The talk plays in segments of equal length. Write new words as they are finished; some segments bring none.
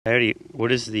What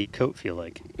does the coat feel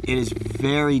like? It is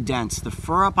very dense. The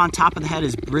fur up on top of the head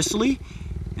is bristly,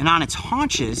 and on its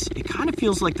haunches, it kind of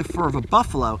feels like the fur of a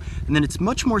buffalo, and then it's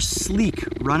much more sleek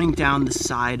running down the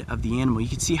side of the animal. You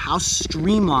can see how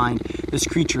streamlined this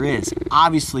creature is.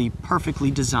 Obviously,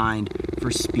 perfectly designed for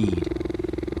speed.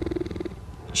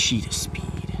 Cheetah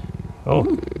speed.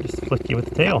 Oh, just flicked you with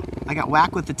the tail. I got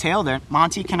whacked with the tail there.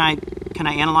 Monty, can I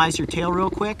analyze your tail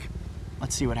real quick?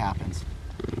 Let's see what happens.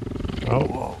 Oh,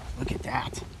 whoa, look at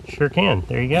that. Sure can.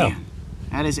 There you go. Man,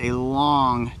 that is a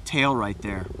long tail right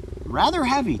there. Rather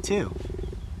heavy too.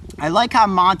 I like how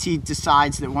Monty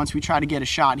decides that once we try to get a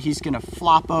shot, he's gonna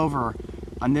flop over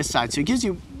on this side. So it gives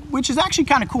you, which is actually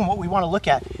kind of cool, and what we want to look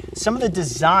at, some of the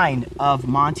design of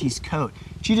Monty's coat.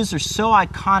 Cheetahs are so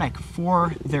iconic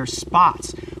for their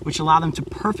spots, which allow them to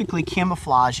perfectly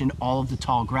camouflage in all of the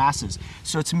tall grasses.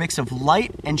 So it's a mix of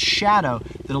light and shadow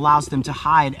that allows them to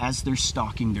hide as they're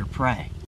stalking their prey.